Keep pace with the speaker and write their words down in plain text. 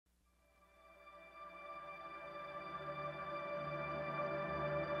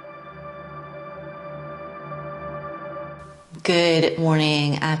Good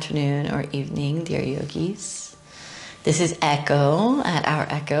morning, afternoon, or evening, dear yogis. This is Echo at Our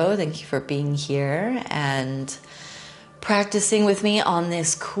Echo. Thank you for being here and practicing with me on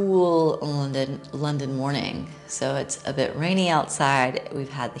this cool London morning. So it's a bit rainy outside. We've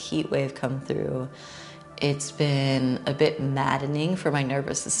had the heat wave come through. It's been a bit maddening for my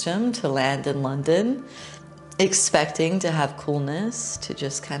nervous system to land in London, expecting to have coolness, to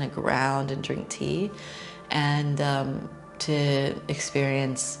just kind of ground and drink tea, and to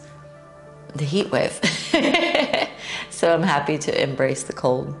experience the heat wave. So I'm happy to embrace the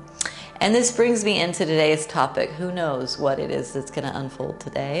cold. And this brings me into today's topic. Who knows what it is that's going to unfold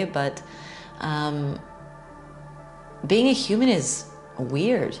today, but being a human is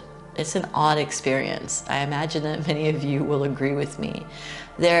weird. It's an odd experience. I imagine that many of you will agree with me.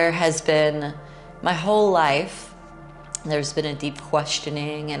 There has been, my whole life, there's been a deep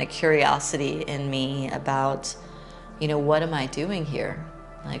questioning and a curiosity in me about, what am I doing here?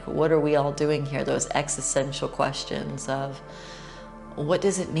 Like, what are we all doing here? Those existential questions of, what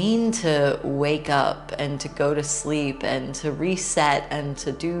does it mean to wake up and to go to sleep and to reset and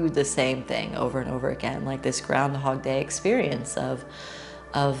to do the same thing over and over again? Like this Groundhog Day experience of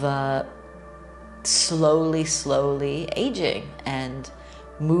slowly aging and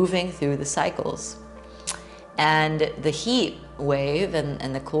moving through the cycles. And the heat wave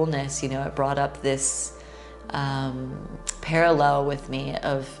and the coolness, it brought up this parallel with me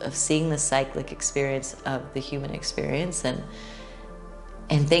of seeing the cyclic experience of the human experience and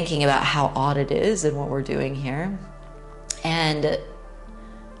thinking about how odd it is and what we're doing here, and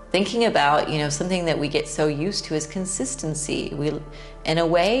thinking about something that we get so used to is consistency. In a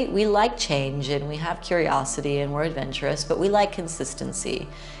way, we like change and we have curiosity and we're adventurous, but we like consistency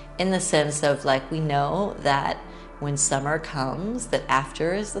in the sense of, like, we know that when summer comes, that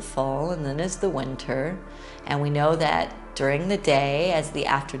after is the fall and then is the winter. And we know that during the day, as the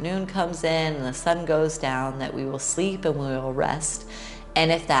afternoon comes in and the sun goes down, that we will sleep and we will rest.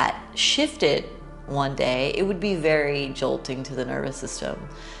 And if that shifted one day, it would be very jolting to the nervous system,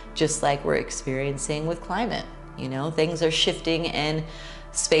 just like we're experiencing with climate. Things are shifting in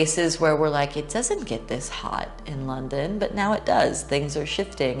spaces where we're like, it doesn't get this hot in London, but now it does. Things are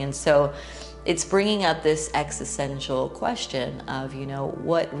shifting. And so it's bringing up this existential question of,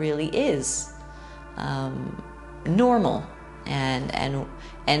 what really is normal, and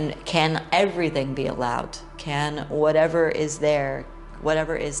can everything be allowed? Can whatever is there,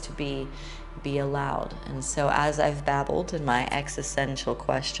 whatever is to be allowed? And so as I've babbled in my existential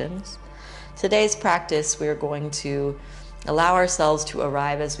questions, today's practice, we're going to allow ourselves to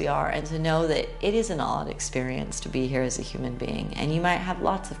arrive as we are and to know that it is an odd experience to be here as a human being. And you might have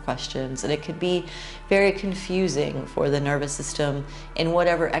lots of questions, and it could be very confusing for the nervous system in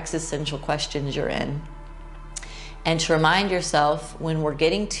whatever existential questions you're in. And to remind yourself, when we're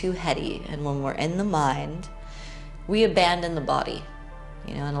getting too heady and when we're in the mind, we abandon the body.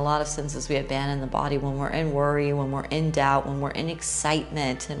 In a lot of senses, we abandon the body when we're in worry, when we're in doubt, when we're in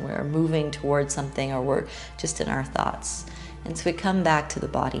excitement and we're moving towards something, or we're just in our thoughts. And so we come back to the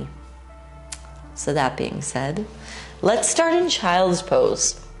body. So that being said, let's start in child's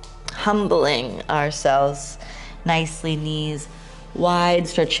pose, humbling ourselves nicely, knees wide,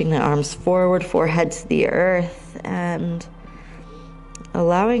 stretching the arms forward, forehead to the earth, and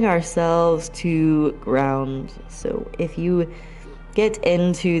allowing ourselves to ground. So if you get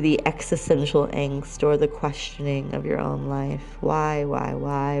into the existential angst or the questioning of your own life, why,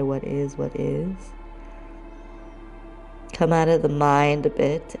 what is, come out of the mind a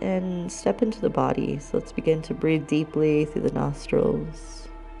bit and step into the body. So let's begin to breathe deeply through the nostrils.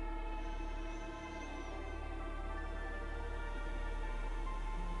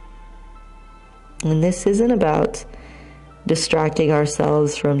 And this isn't about distracting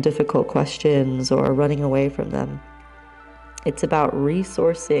ourselves from difficult questions or running away from them. It's about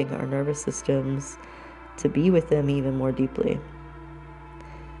resourcing our nervous systems to be with them even more deeply.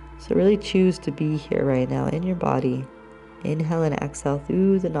 So really choose to be here right now in your body. Inhale and exhale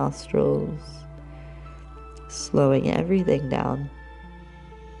through the nostrils, slowing everything down.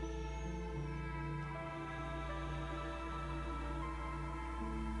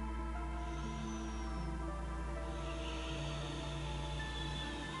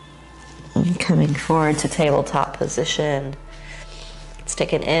 And coming forward to tabletop position. Let's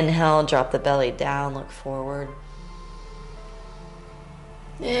take an inhale, drop the belly down, look forward.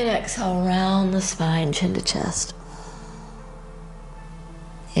 And exhale, round the spine, chin to chest.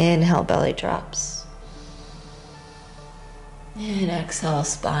 Inhale, belly drops. And exhale,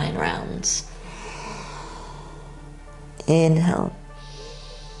 spine rounds. Inhale.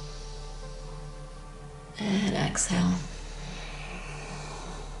 And exhale.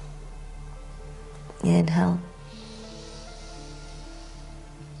 Inhale.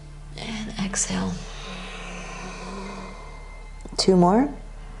 And exhale. 2 more.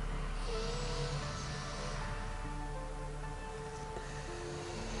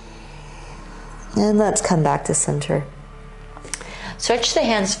 And let's come back to center. Stretch the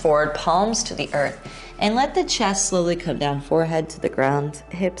hands forward, palms to the earth, and let the chest slowly come down, forehead to the ground,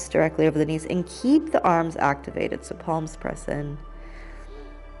 hips directly over the knees, and keep the arms activated, so palms press in.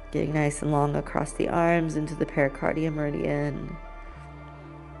 Getting nice and long across the arms into the pericardium meridian.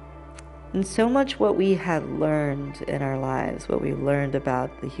 And so much what we have learned in our lives, what we've learned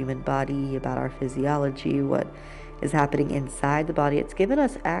about the human body, about our physiology, what is happening inside the body, it's given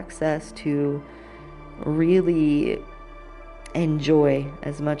us access to really enjoy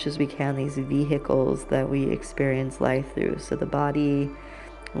as much as we can these vehicles that we experience life through. So the body,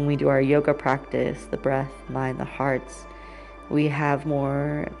 when we do our yoga practice, the breath, mind, the hearts, we have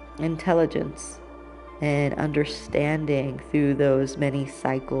more intelligence and understanding through those many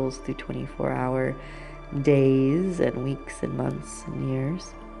cycles, through 24-hour days and weeks and months and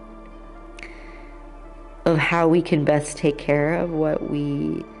years, of how we can best take care of what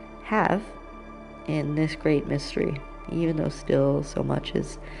we have in this great mystery, even though still so much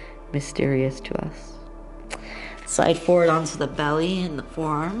is mysterious to us. Slide forward onto the belly and the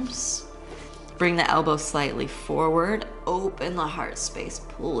forearms. Bring the elbows slightly forward. Open the heart space.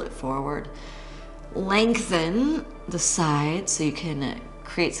 Pull it forward. Lengthen the sides so you can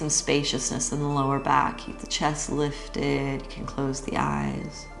create some spaciousness in the lower back. Keep the chest lifted. You can close the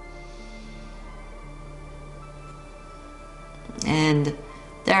eyes. And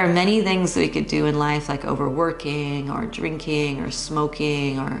there are many things that we could do in life, like overworking or drinking or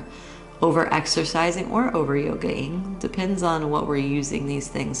smoking or over-exercising or over-yogaing. Depends on what we're using these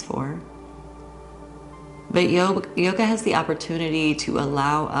things for. But yoga has the opportunity to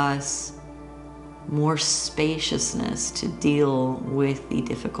allow us more spaciousness to deal with the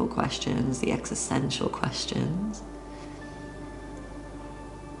difficult questions, the existential questions.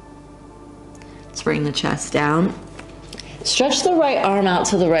 Let's bring the chest down. Stretch the right arm out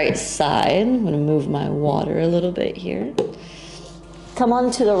to the right side. I'm going to move my water a little bit here. Come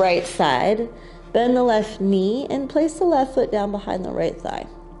on to the right side. Bend the left knee and place the left foot down behind the right thigh.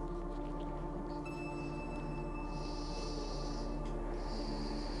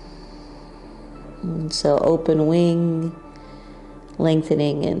 And so open wing,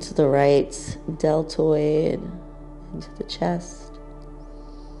 lengthening into the right deltoid, into the chest.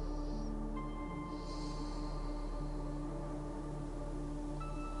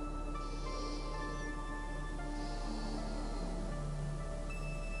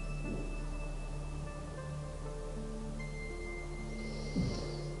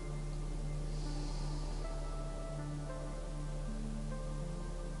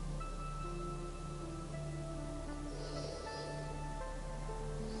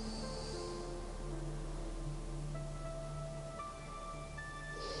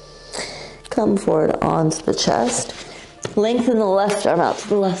 Come forward onto the chest. Lengthen the left arm out to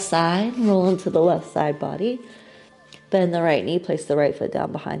the left side. Roll into the left side body. Bend the right knee. Place the right foot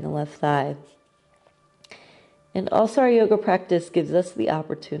down behind the left thigh. And also our yoga practice gives us the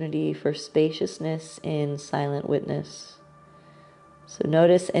opportunity for spaciousness in silent witness. So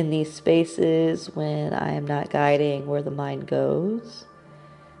notice in these spaces when I am not guiding where the mind goes.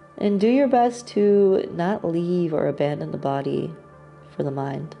 And do your best to not leave or abandon the body for the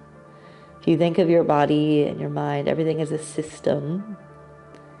mind. If you think of your body and your mind, everything as a system.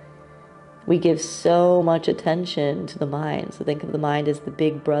 We give so much attention to the mind. So think of the mind as the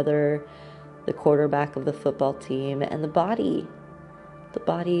big brother, the quarterback of the football team, and the body. The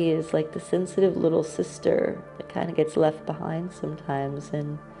body is like the sensitive little sister that kind of gets left behind sometimes.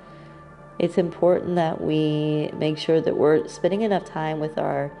 And it's important that we make sure that we're spending enough time with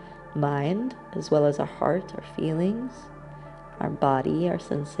our mind as well as our heart, our feelings, our body, our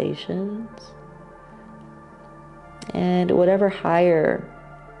sensations, and whatever higher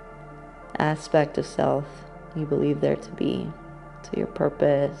aspect of self you believe there to be, to your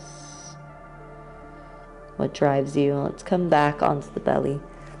purpose, what drives you. Let's come back onto the belly,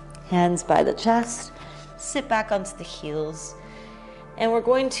 hands by the chest, sit back onto the heels, and we're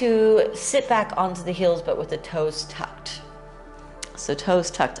going to sit back onto the heels but with the toes tucked. So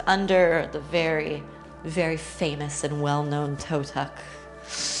toes tucked under, the very famous and well-known toe tuck.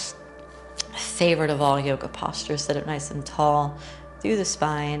 Favorite of all yoga postures. Sit up nice and tall through the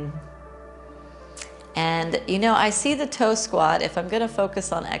spine. And I see the toe squat, if I'm going to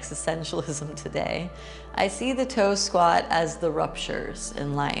focus on existentialism today, I see the toe squat as the ruptures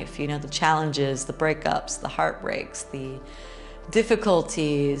in life, the challenges, the breakups, the heartbreaks, the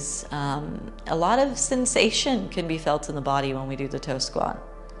difficulties. A lot of sensation can be felt in the body when we do the toe squat.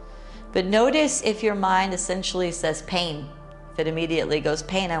 But notice if your mind essentially says pain, if it immediately goes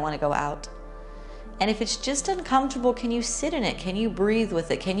pain, I want to go out. And if it's just uncomfortable, can you sit in it? Can you breathe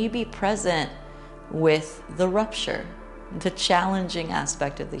with it? Can you be present with the rupture, the challenging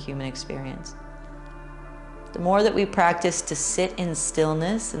aspect of the human experience? The more that we practice to sit in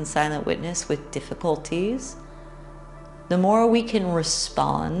stillness and silent witness with difficulties, the more we can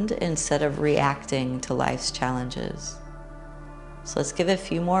respond instead of reacting to life's challenges. So let's give a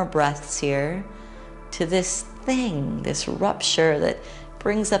few more breaths here to this thing, this rupture that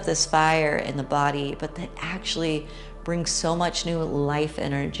brings up this fire in the body, but that actually brings so much new life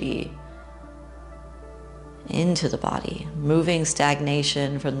energy into the body, moving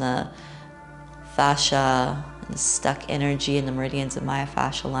stagnation from the fascia and stuck energy in the meridians and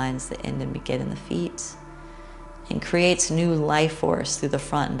myofascial lines that end and begin in the feet, and creates new life force through the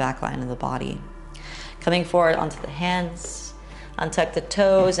front and back line of the body. Coming forward onto the hands, untuck the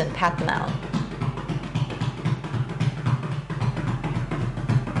toes and pat them out.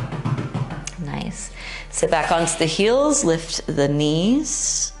 Nice. Sit back onto the heels, lift the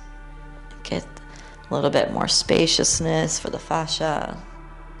knees, get a little bit more spaciousness for the fascia.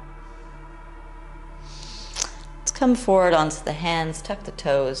 Let's come forward onto the hands, tuck the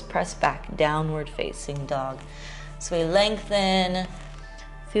toes, press back, downward facing dog. So we lengthen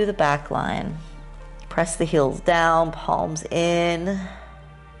through the back line. Press the heels down, palms in.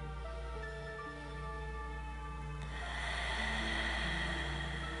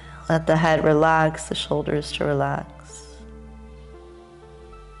 Let the head relax, the shoulders to relax.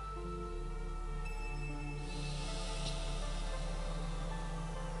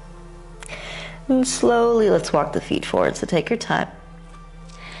 And slowly, let's walk the feet forward, so take your time.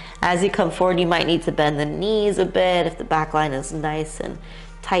 As you come forward, you might need to bend the knees a bit. If the back line is nice and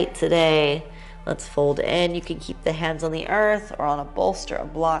tight today, let's fold in. You can keep the hands on the earth or on a bolster, a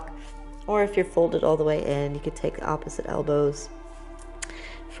block. Or if you're folded all the way in, you could take the opposite elbows.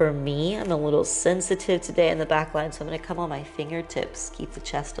 For me, I'm a little sensitive today in the back line, so I'm going to come on my fingertips, keep the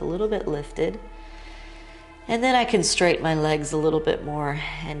chest a little bit lifted. And then I can straighten my legs a little bit more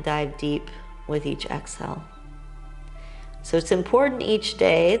and dive deep with each exhale. So it's important each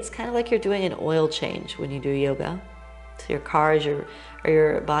day. It's kind of like you're doing an oil change when you do yoga. So your car is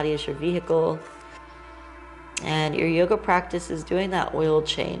your body is your vehicle. And your yoga practice is doing that oil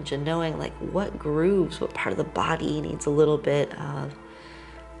change and knowing like what grooves, what part of the body needs a little bit of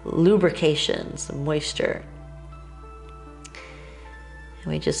lubrication, some moisture.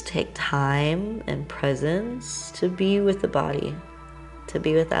 And we just take time and presence to be with the body, to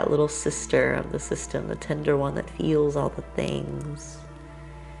be with that little sister of the system, the tender one that feels all the things,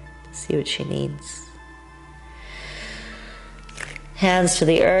 to see what she needs. Hands to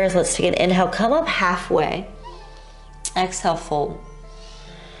the earth. Let's take an inhale, come up halfway. Exhale, fold.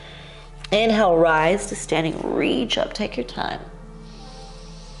 Inhale, rise to standing, reach up, take your time.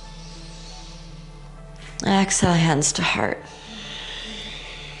 Exhale, hands to heart.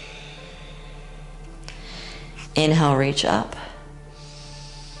 Inhale, reach up.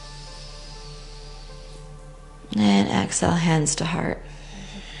 And exhale, hands to heart.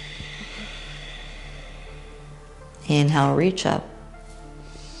 Inhale, reach up.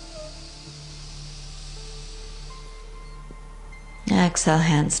 Exhale,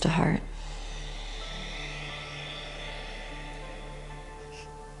 hands to heart.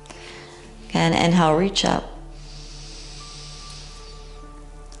 Again, inhale, reach up.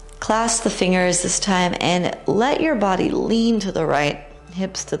 Clasp the fingers this time and let your body lean to the right,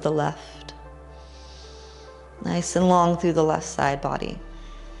 hips to the left. Nice and long through the left side body.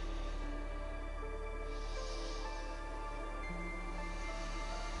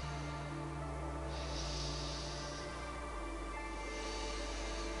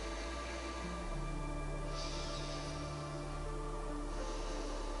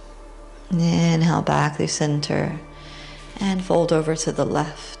 Inhale back through center and fold over to the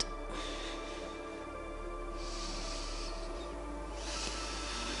left.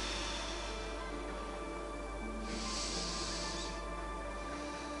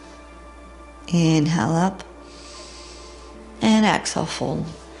 Inhale up and exhale, fold.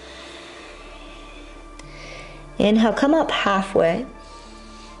 Inhale, come up halfway.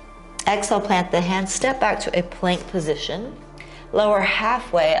 Exhale, plant the hands, step back to a plank position. Lower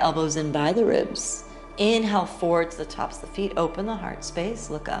halfway, elbows in by the ribs. Inhale forward to the tops of the feet, open the heart space,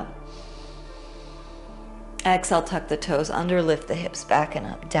 look up. Exhale, tuck the toes under, lift the hips back and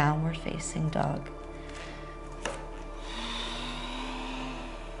up, downward facing dog.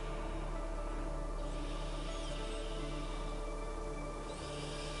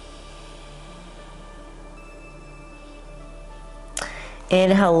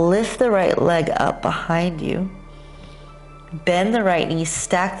 Inhale, lift the right leg up behind you. Bend the right knee,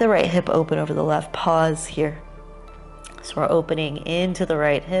 stack the right hip open over the left. Pause here. So we're opening into the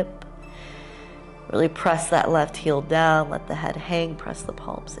right hip. Really press that left heel down, let the head hang, press the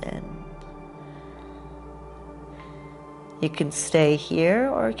palms in. You can stay here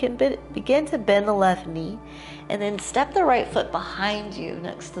or you can begin to bend the left knee and then step the right foot behind you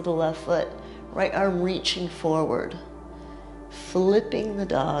next to the left foot. Right arm reaching forward. Flipping the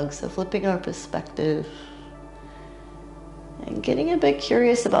dog, so flipping our perspective. And getting a bit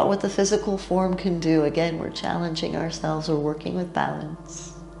curious about what the physical form can do. Again, we're challenging ourselves, we're working with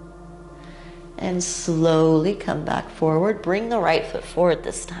balance. And slowly come back forward. Bring the right foot forward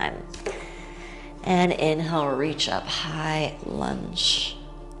this time. And inhale, reach up, high lunge.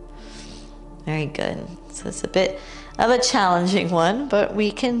 Very good. So it's a bit of a challenging one, but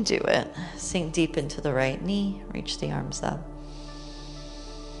we can do it. Sink deep into the right knee, reach the arms up.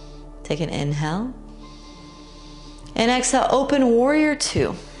 Take an inhale. And exhale, open warrior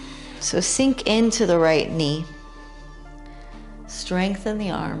two. So sink into the right knee. Strengthen the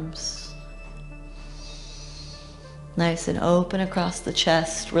arms. Nice and open across the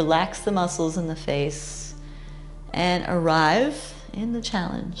chest. Relax the muscles in the face. And arrive in the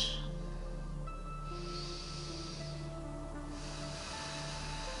challenge.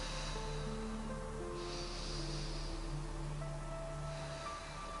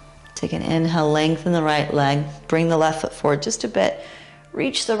 Take an inhale, lengthen the right leg. Bring the left foot forward just a bit.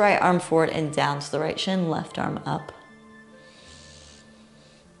 Reach the right arm forward and down to the right shin. Left arm up.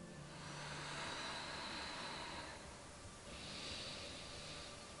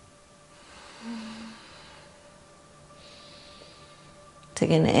 Take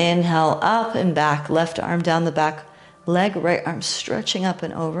an inhale, up and back. Left arm down the back leg. Right arm stretching up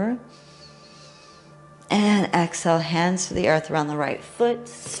and over. And exhale, hands to the earth around the right foot.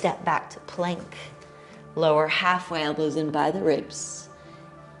 Step back to plank. Lower halfway, elbows in by the ribs.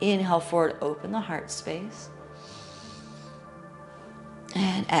 Inhale forward, open the heart space.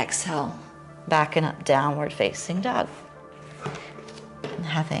 And exhale, back and up, downward facing dog. I'm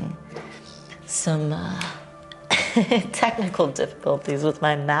having some technical difficulties with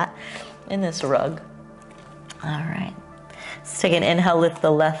my mat and this rug. All right. Let's take an inhale, lift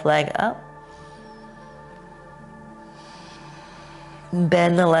the left leg up.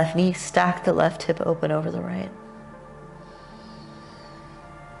 Bend the left knee, stack the left hip open over the right.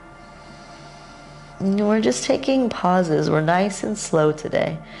 And we're just taking pauses. We're nice and slow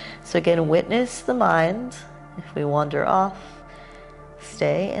today. So again, witness the mind. If we wander off,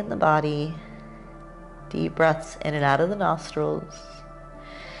 stay in the body. Deep breaths in and out of the nostrils.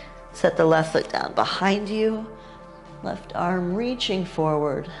 Set the left foot down behind you. Left arm reaching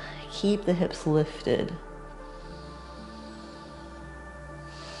forward. Keep the hips lifted.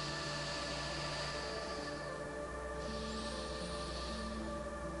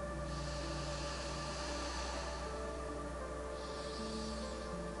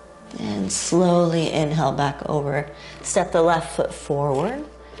 And slowly inhale back over. Step the left foot forward.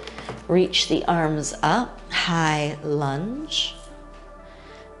 Reach the arms up, high lunge.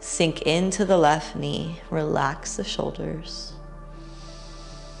 Sink into the left knee, relax the shoulders.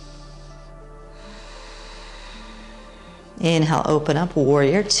 Inhale, open up,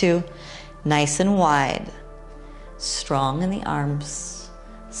 warrior two, nice and wide. Strong in the arms,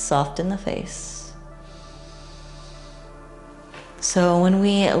 soft in the face. So when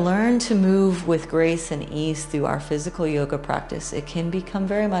we learn to move with grace and ease through our physical yoga practice, it can become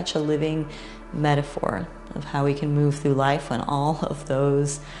very much a living metaphor of how we can move through life when all of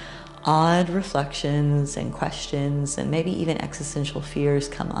those odd reflections and questions and maybe even existential fears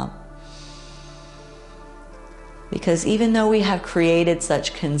come up. Because even though we have created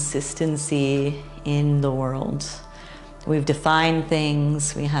such consistency in the world, we've defined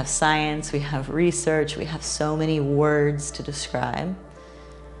things, we have science, we have research, we have so many words to describe.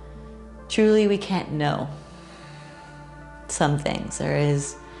 Truly, we can't know some things. There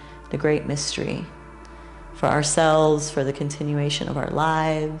is the great mystery for ourselves, for the continuation of our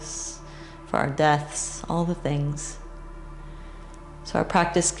lives, for our deaths, all the things. So our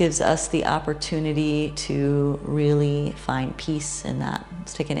practice gives us the opportunity to really find peace in that.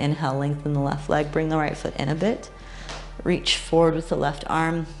 Let's take an inhale, lengthen the left leg, bring the right foot in a bit. Reach forward with the left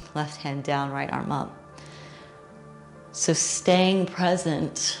arm, left hand down, right arm up. So staying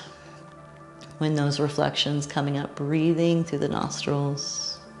present when those reflections coming up, breathing through the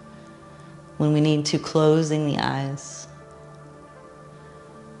nostrils. When we need to, closing the eyes.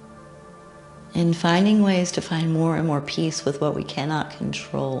 And finding ways to find more and more peace with what we cannot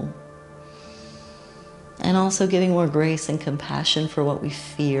control. And also giving more grace and compassion for what we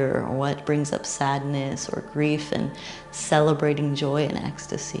fear or what brings up sadness or grief, and celebrating joy and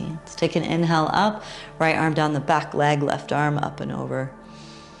ecstasy. Let's take an inhale up, right arm down the back leg, left arm up and over.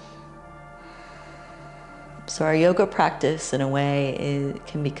 So our yoga practice, in a way, it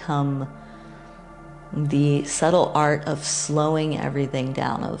can become the subtle art of slowing everything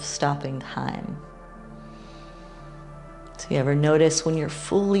down, of stopping time. So you ever notice when you're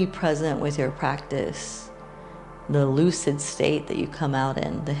fully present with your practice, the lucid state that you come out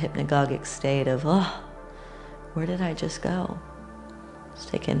in, the hypnagogic state of, oh, where did I just go? Let's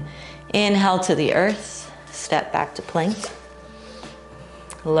take an inhale to the earth, step back to plank,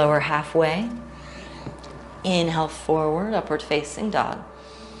 lower halfway, inhale forward, upward facing dog,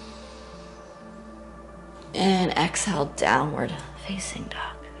 and exhale, downward facing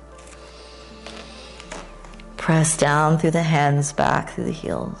dog. Press down through the hands, back through the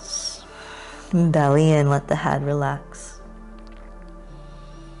heels. Belly in, let the head relax.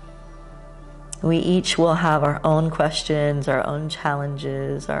 We each will have our own questions, our own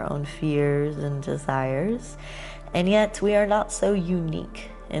challenges, our own fears and desires, and yet we are not so unique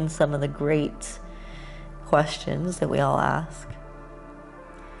in some of the great questions that we all ask.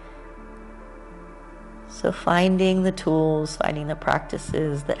 So finding the tools, finding the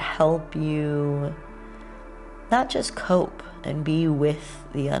practices that help you not just cope and be with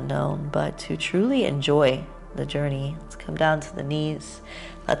the unknown, but to truly enjoy the journey. Let's come down to the knees,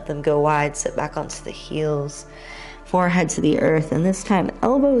 let them go wide, sit back onto the heels, forehead to the earth, and this time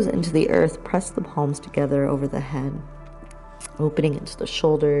elbows into the earth, press the palms together over the head, opening into the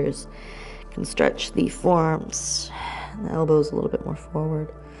shoulders. You can stretch the forearms, and the elbows a little bit more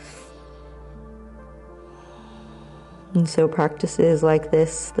forward. And so practices like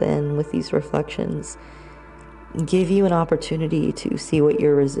this, then with these reflections, give you an opportunity to see what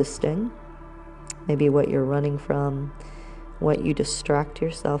you're resisting, maybe what you're running from, what you distract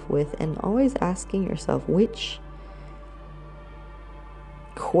yourself with, and always asking yourself, which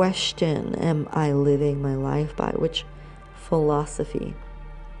question am I living my life by? Which philosophy?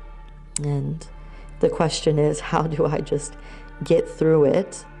 And the question is, how do I just get through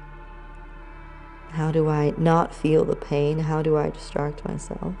it? How do I not feel the pain? How do I distract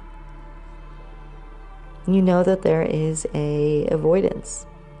myself? You know that there is a avoidance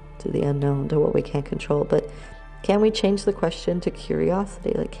to the unknown, to what we can't control, but can we change the question to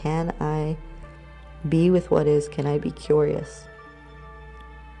curiosity? Like, can I be with what is? Can I be curious?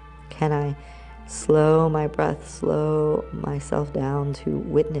 Can I slow my breath, slow myself down to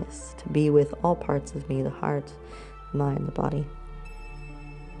witness, to be with all parts of me, the heart, the mind, the body?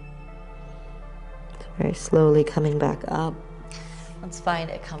 So very slowly coming back up. Let's find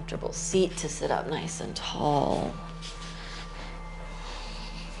a comfortable seat to sit up nice and tall.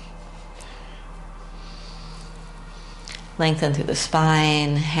 Lengthen through the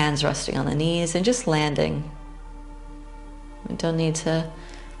spine, hands resting on the knees, and just landing. We don't need to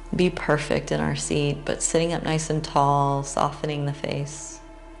be perfect in our seat, but sitting up nice and tall, softening the face.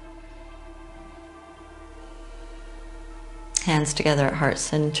 Hands together at heart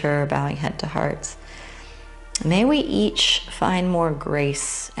center, bowing head to heart. May we each find more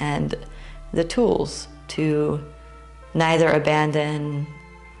grace and the tools to neither abandon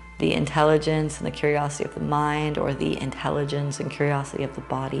the intelligence and the curiosity of the mind, or the intelligence and curiosity of the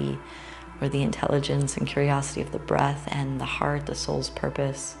body, or the intelligence and curiosity of the breath and the heart, the soul's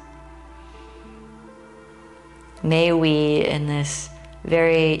purpose. May we, in this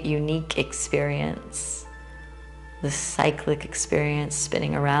very unique experience, this cyclic experience,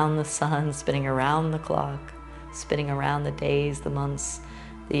 spinning around the sun, spinning around the clock, spinning around the days, the months,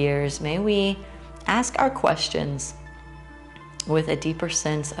 the years, may we ask our questions with a deeper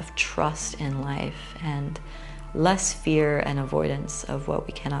sense of trust in life and less fear and avoidance of what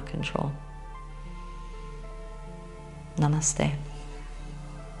we cannot control. Namaste.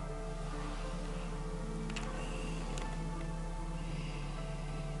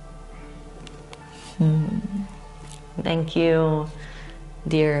 Thank you,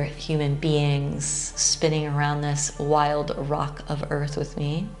 dear human beings, spinning around this wild rock of earth with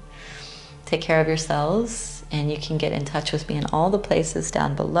me. Take care of yourselves, and you can get in touch with me in all the places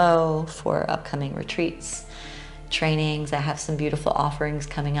down below for upcoming retreats, trainings. I have some beautiful offerings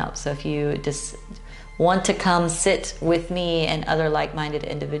coming up, so if you just want to come sit with me and other like-minded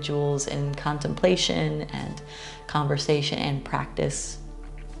individuals in contemplation and conversation and practice,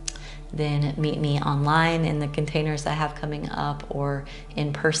 then meet me online in the containers I have coming up, or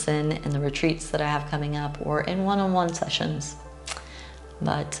in person in the retreats that I have coming up, or in one-on-one sessions.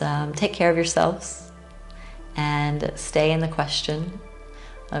 But take care of yourselves and stay in the question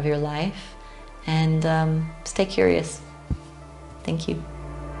of your life, and stay curious. Thank you.